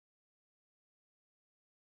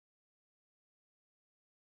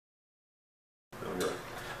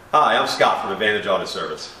Hi, I'm Scott from Advantage Auto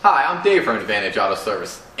Service. Hi, I'm Dave from Advantage Auto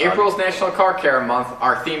Service. April's National Car Care Month.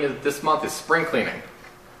 Our theme this month is spring cleaning.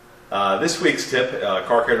 This week's tip,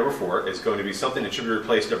 car care number 4, is going to be something that should be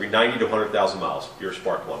replaced every 90 to 100,000 miles, your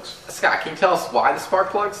spark plugs. Scott, can you tell us why the spark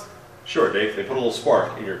plugs? Sure, Dave, they put a little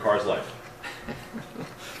spark in your car's life.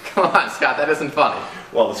 Come on, Scott, that isn't funny.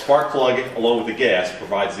 Well, the spark plug, along with the gas,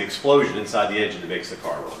 provides the explosion inside the engine that makes the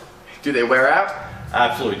car run. Do they wear out?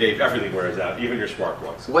 Absolutely, Dave, everything wears out, even your spark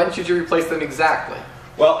plugs. When should you replace them exactly?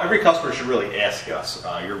 Well, every customer should really ask us.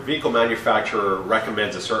 Your vehicle manufacturer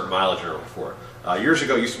recommends a certain mileage interval for it. Years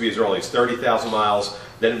ago, it used to be as early as 30,000 miles,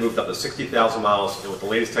 then it moved up to 60,000 miles, and with the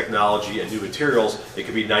latest technology and new materials, it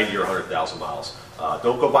could be 90 or 100,000 miles.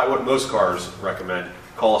 Don't go by what most cars recommend.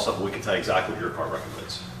 Call us up and we can tell you exactly what your car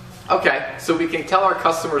recommends. Okay, so we can tell our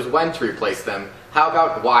customers when to replace them. How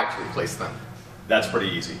about why to replace them? That's pretty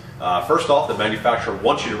easy. First off, the manufacturer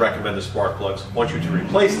wants you to recommend the spark plugs, wants you to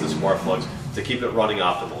replace the spark plugs to keep it running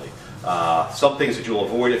optimally. Some things that you'll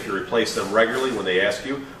avoid if you replace them regularly when they ask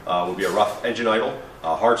you will be a rough engine idle,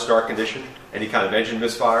 a hard start condition, any kind of engine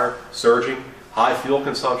misfire, surging, high fuel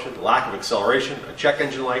consumption, lack of acceleration, a check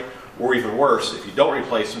engine light, or even worse, if you don't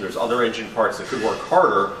replace them, there's other engine parts that could work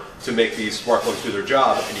harder to make these spark plugs do their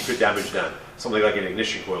job, and you could damage them. Something like an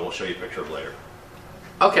ignition coil we'll show you a picture of later.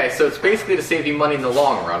 Okay, so it's basically to save you money in the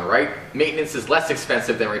long run, right? Maintenance is less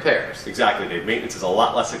expensive than repairs. Exactly, Dave. Maintenance is a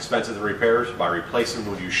lot less expensive than repairs. By replacing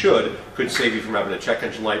when you should, could save you from having a check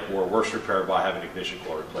engine light or a worse repair by having an ignition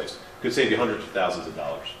coil replaced. Could save you hundreds of thousands of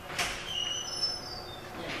dollars.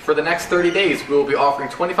 For the next 30 days, we will be offering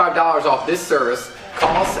 $25 off this service.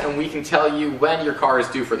 Call us and we can tell you when your car is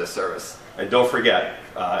due for this service. And don't forget,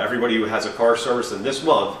 everybody who has a car service in this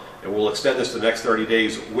month, and we'll extend this to the next 30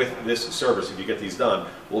 days with this service if you get these done,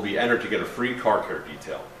 will be entered to get a free car care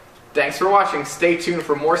detail. Thanks for watching. Stay tuned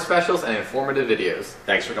for more specials and informative videos.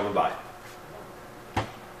 Thanks for coming by.